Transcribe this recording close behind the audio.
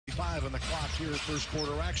5 on the clock here at first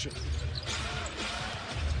quarter action.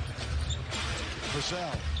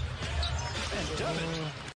 Vassell. And Devin,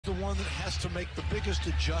 the one that has to make the biggest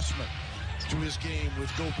adjustment to his game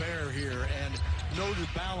with Gobert here, and know the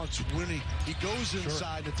balance when he goes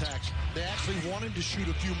inside and attacks. They actually want him to shoot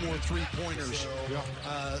a few more three-pointers.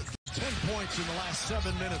 10 points in the last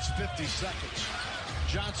 7 minutes, 50 seconds.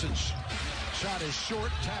 Johnson's shot is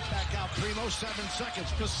short. Tap back out. Primo, 7 seconds.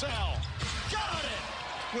 Vassell got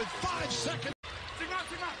it with 5 seconds.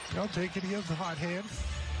 I'll take it. He has the hot hand.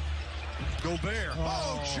 Gobert.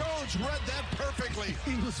 Oh, Jones read that perfectly.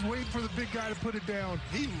 He was waiting for the big guy to put it down.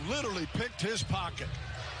 He literally picked his pocket.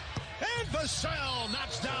 And Vassell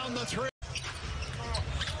knocks down the three.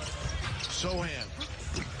 Sohan.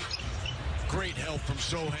 Great help from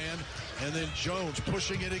Sohan. And then Jones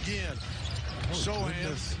pushing it again. Sohan.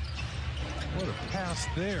 Goodness. What a pass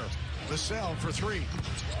there. Vassell for 3.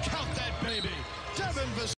 Count that baby. Devin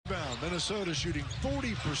Vassell. Minnesota shooting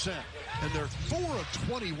 40%, and they're 4 of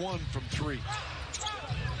 21 from 3.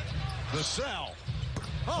 Vassell.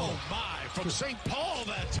 Oh my, from St. Paul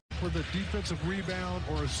that. With a defensive rebound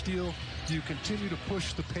or a steal, do you continue to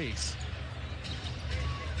push the pace?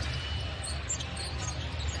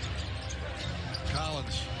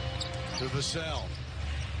 Collins to Vassell.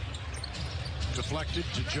 Deflected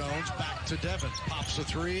to Jones, back to Devin. Pops a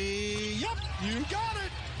 3. Yep, you got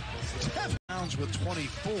it. Devin Rounds with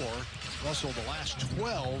 24. Russell the last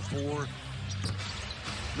 12 for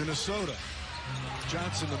Minnesota.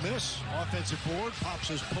 Johnson the miss. Offensive board. Pops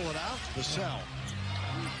his pull it out. Vassell.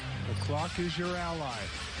 The clock is your ally.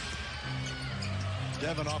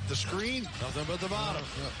 Devin off the screen. Nothing but the bottom.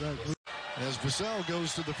 As Vassell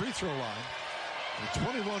goes to the free throw line. With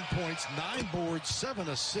 21 points, 9 boards, 7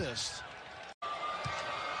 assists.